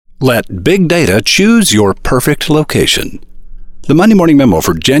Let big data choose your perfect location. The Monday Morning Memo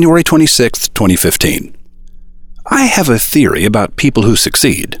for January 26, 2015. I have a theory about people who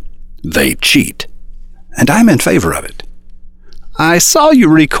succeed. They cheat. And I'm in favor of it. I saw you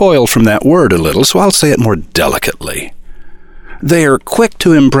recoil from that word a little, so I'll say it more delicately. They are quick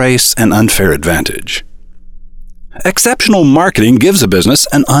to embrace an unfair advantage. Exceptional marketing gives a business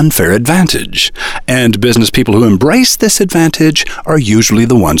an unfair advantage, and business people who embrace this advantage are usually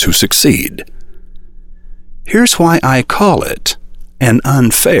the ones who succeed. Here's why I call it an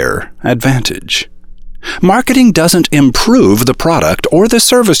unfair advantage. Marketing doesn't improve the product or the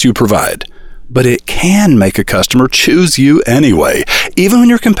service you provide, but it can make a customer choose you anyway, even when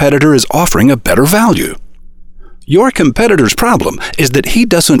your competitor is offering a better value. Your competitor's problem is that he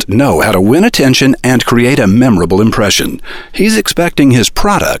doesn't know how to win attention and create a memorable impression. He's expecting his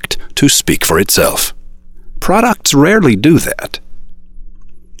product to speak for itself. Products rarely do that.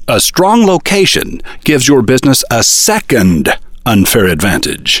 A strong location gives your business a second unfair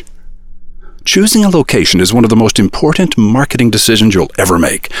advantage. Choosing a location is one of the most important marketing decisions you'll ever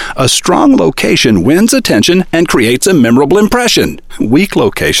make. A strong location wins attention and creates a memorable impression. Weak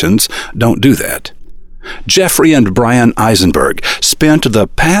locations don't do that. Jeffrey and Brian Eisenberg spent the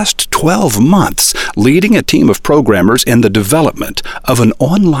past 12 months leading a team of programmers in the development of an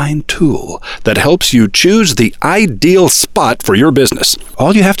online tool that helps you choose the ideal spot for your business.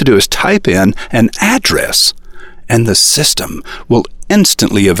 All you have to do is type in an address, and the system will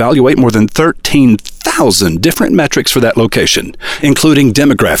instantly evaluate more than 13,000 different metrics for that location, including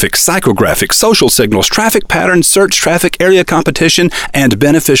demographics, psychographics, social signals, traffic patterns, search traffic, area competition, and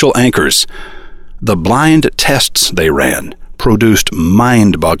beneficial anchors. The blind tests they ran produced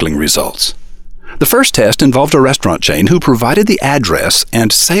mind-boggling results. The first test involved a restaurant chain who provided the address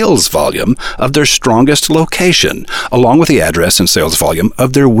and sales volume of their strongest location, along with the address and sales volume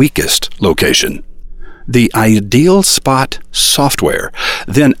of their weakest location. The Ideal Spot software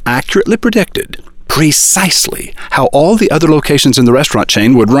then accurately predicted precisely how all the other locations in the restaurant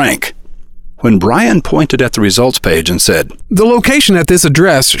chain would rank. When Brian pointed at the results page and said, "The location at this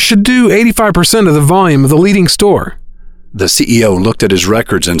address should do 85% of the volume of the leading store," the CEO looked at his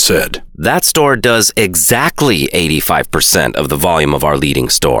records and said, "That store does exactly 85% of the volume of our leading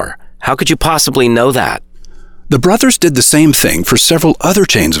store. How could you possibly know that?" The brothers did the same thing for several other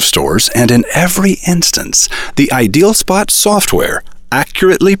chains of stores, and in every instance, the Ideal Spot software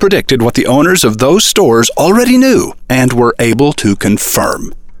accurately predicted what the owners of those stores already knew and were able to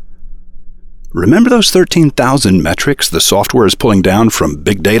confirm. Remember those 13,000 metrics the software is pulling down from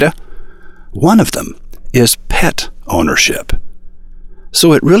big data? One of them is pet ownership.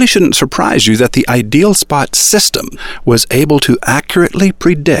 So it really shouldn't surprise you that the Ideal Spot system was able to accurately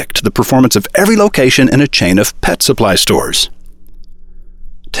predict the performance of every location in a chain of pet supply stores.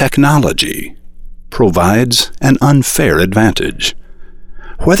 Technology provides an unfair advantage.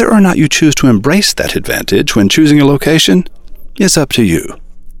 Whether or not you choose to embrace that advantage when choosing a location is up to you.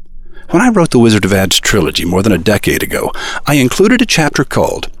 When I wrote the Wizard of Ads trilogy more than a decade ago, I included a chapter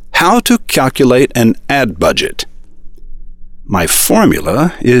called How to Calculate an Ad Budget. My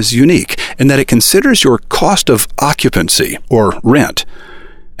formula is unique in that it considers your cost of occupancy, or rent,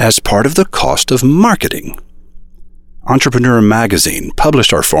 as part of the cost of marketing. Entrepreneur Magazine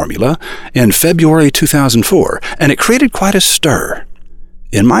published our formula in February 2004, and it created quite a stir.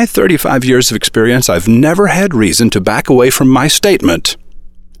 In my 35 years of experience, I've never had reason to back away from my statement.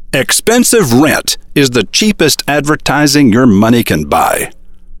 Expensive rent is the cheapest advertising your money can buy.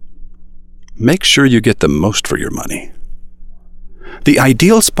 Make sure you get the most for your money. The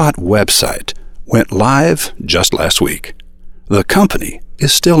Ideal Spot website went live just last week. The company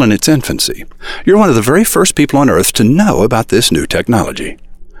is still in its infancy. You're one of the very first people on earth to know about this new technology.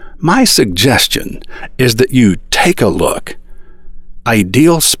 My suggestion is that you take a look.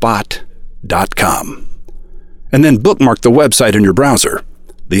 Idealspot.com. And then bookmark the website in your browser.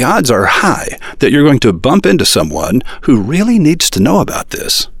 The odds are high that you're going to bump into someone who really needs to know about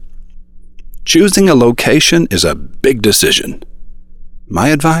this. Choosing a location is a big decision. My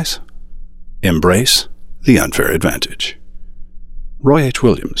advice? Embrace the unfair advantage. Roy H.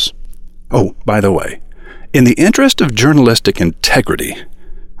 Williams. Oh, by the way, in the interest of journalistic integrity,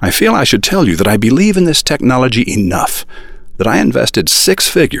 I feel I should tell you that I believe in this technology enough that I invested 6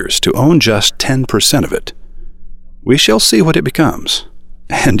 figures to own just 10% of it. We shall see what it becomes.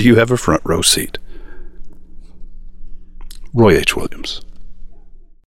 And you have a front row seat. Roy H. Williams.